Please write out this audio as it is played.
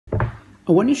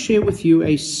I want to share with you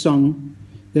a song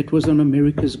that was on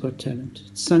America's Got Talent.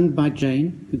 It's sung by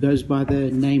Jane, who goes by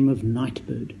the name of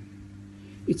Nightbird.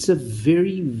 It's a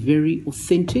very, very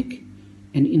authentic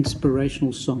and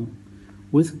inspirational song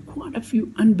with quite a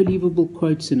few unbelievable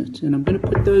quotes in it. And I'm going to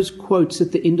put those quotes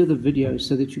at the end of the video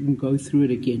so that you can go through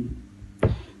it again.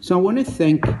 So I want to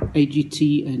thank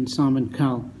AGT and Simon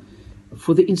Cowell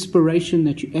for the inspiration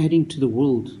that you're adding to the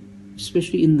world,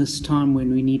 especially in this time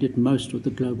when we need it most with the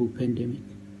global pandemic.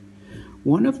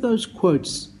 One of those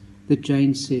quotes that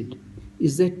Jane said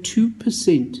is that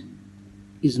 2%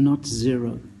 is not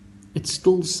zero. It's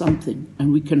still something,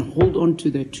 and we can hold on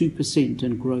to that 2%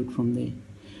 and grow it from there.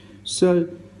 So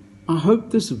I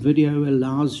hope this video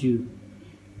allows you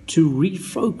to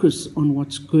refocus on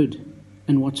what's good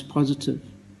and what's positive.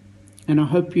 And I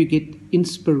hope you get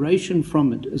inspiration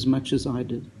from it as much as I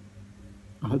did.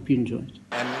 I hope you enjoy it.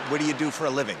 And what do you do for a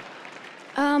living?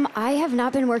 I have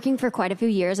not been working for quite a few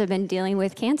years. I've been dealing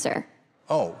with cancer.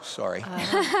 Oh, sorry.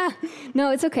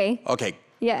 No, it's okay. Okay.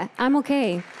 Yeah, I'm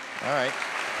okay. All right.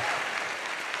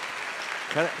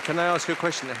 Can I ask you a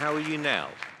question? How are you now?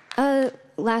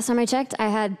 Last time I checked, I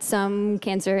had some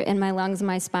cancer in my lungs,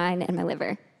 my spine, and my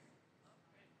liver.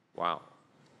 Wow.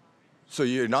 So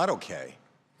you're not okay?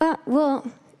 Well,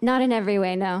 not in every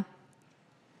way, no.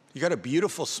 You got a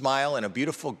beautiful smile and a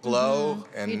beautiful glow,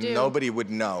 and nobody would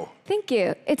know. Thank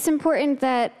you. It's important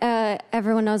that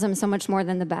everyone knows I'm so much more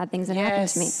than the bad things that happen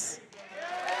to me.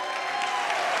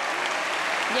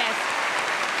 Yes.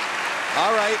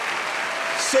 All right.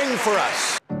 Sing for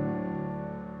us.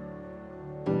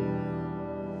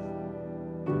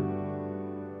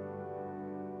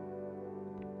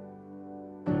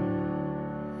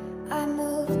 I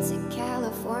moved to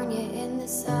California in the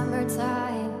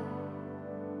summertime.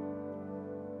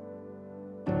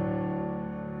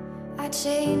 I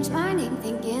changed my name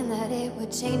thinking that it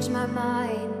would change my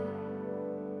mind.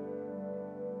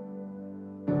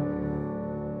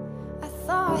 I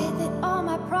thought that all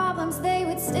my problems, they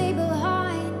would stay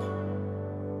behind.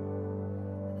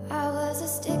 I was a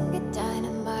stick of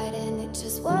dynamite and it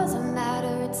just was a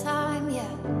matter of time,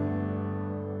 yeah.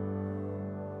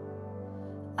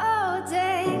 Oh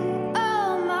dang,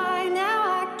 oh my, now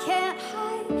I can't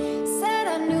hide. Said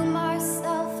I knew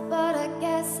myself, but I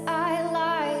guess I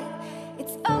lied.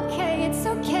 It's okay, it's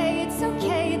okay, it's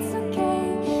okay, it's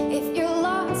okay. If you're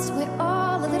lost, we're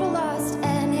all a little lost,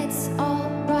 and it's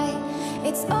alright.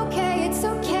 It's okay, it's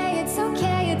okay, it's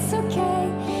okay, it's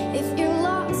okay. If you're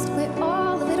lost, we're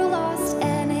all a little lost,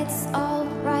 and it's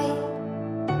alright.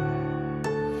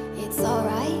 It's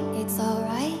alright, it's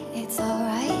alright, it's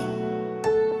alright.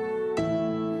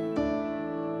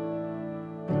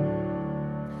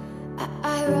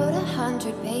 I wrote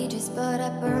 100 pages, but I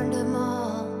burned them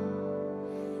all.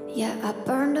 Yeah, I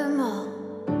burned them all.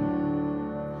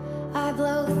 I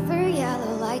blow through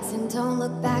yellow lights and don't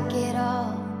look back at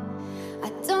all. I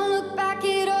don't look back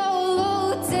at all.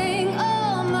 Oh dang,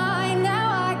 oh my,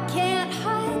 now I can't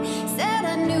hide. Said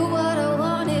I knew what I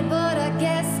wanted, but I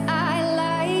guess I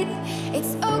lied.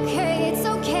 It's okay, it's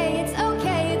okay, it's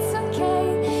okay, it's okay.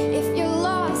 If you're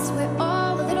lost, we're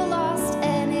all a little lost,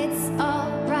 and it's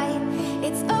alright.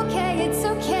 It's okay, it's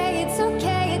okay, it's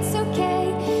okay, it's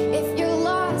okay. If you're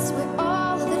lost, we're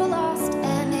all a little lost,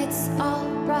 and it's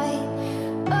alright.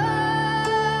 Oh,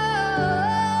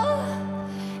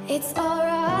 it's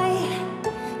alright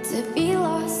to be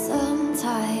lost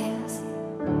sometimes.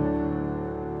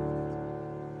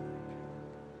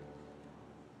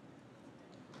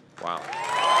 Wow.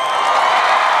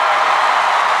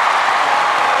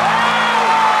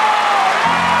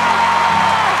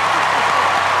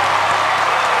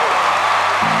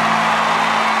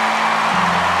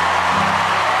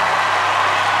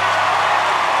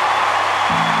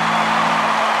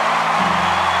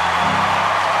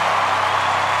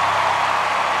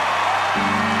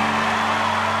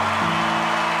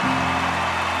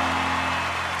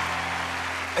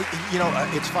 You know,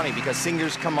 it's funny because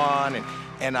singers come on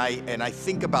and I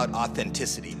think about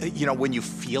authenticity. You know, when you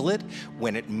feel it,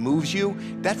 when it moves you,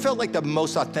 that felt like the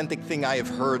most authentic thing I have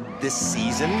heard this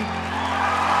season.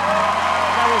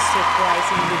 That was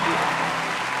surprisingly beautiful.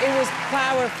 It was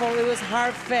powerful, it was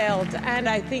heartfelt, and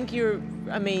I think you're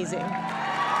amazing.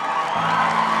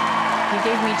 You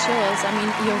gave me chills. I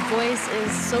mean, your voice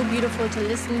is so beautiful to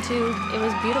listen to. It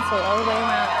was beautiful all the way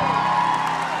around.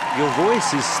 Your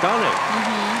voice is stunning.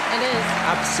 It is.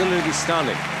 Absolutely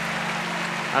stunning.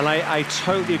 And I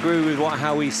totally agree with what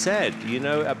Howie said, you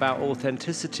know, about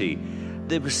authenticity.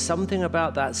 There was something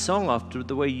about that song after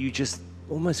the way you just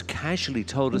almost casually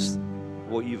told us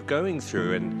what you're going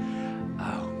through, and,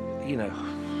 you know,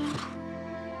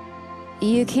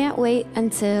 You can't wait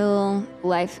until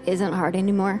life isn't hard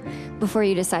anymore before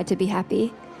you decide to be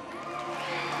happy.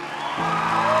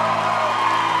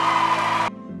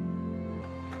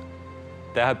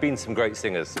 There have been some great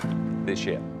singers this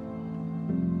year.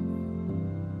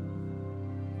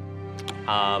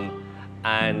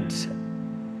 And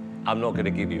I'm not going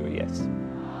to give you a yes.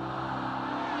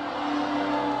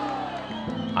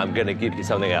 I'm going to give you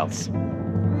something else.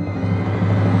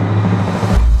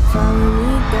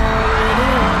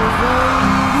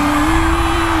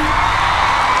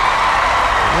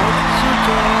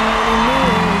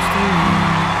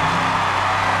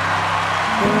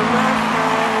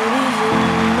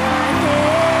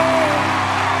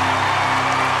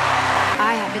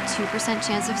 I have a 2%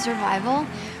 chance of survival,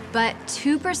 but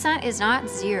 2% is not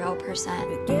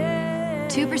 0%.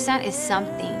 2% is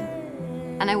something,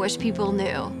 and I wish people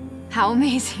knew how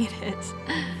amazing it is.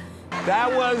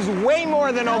 That was way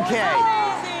more than okay.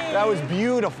 That was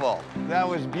beautiful. That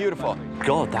was beautiful.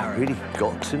 God, that really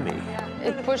got to me.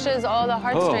 It pushes all the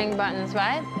heartstring buttons,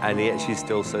 right? And yet she's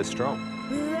still so strong.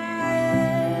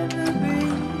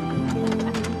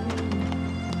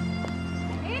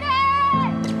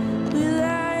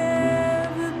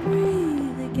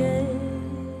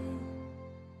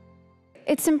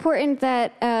 It's important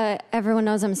that everyone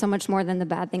knows I'm so much more than the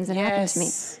bad things that happen to me.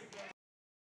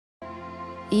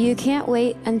 You can't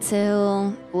wait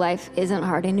until life isn't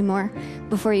hard anymore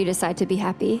before you decide to be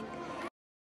happy.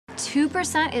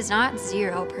 2% is not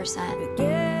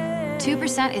 0%.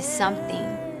 2% is something,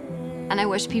 and I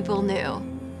wish people knew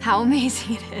how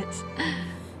amazing it is.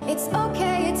 It's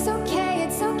okay, it's okay,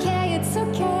 it's okay, it's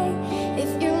okay.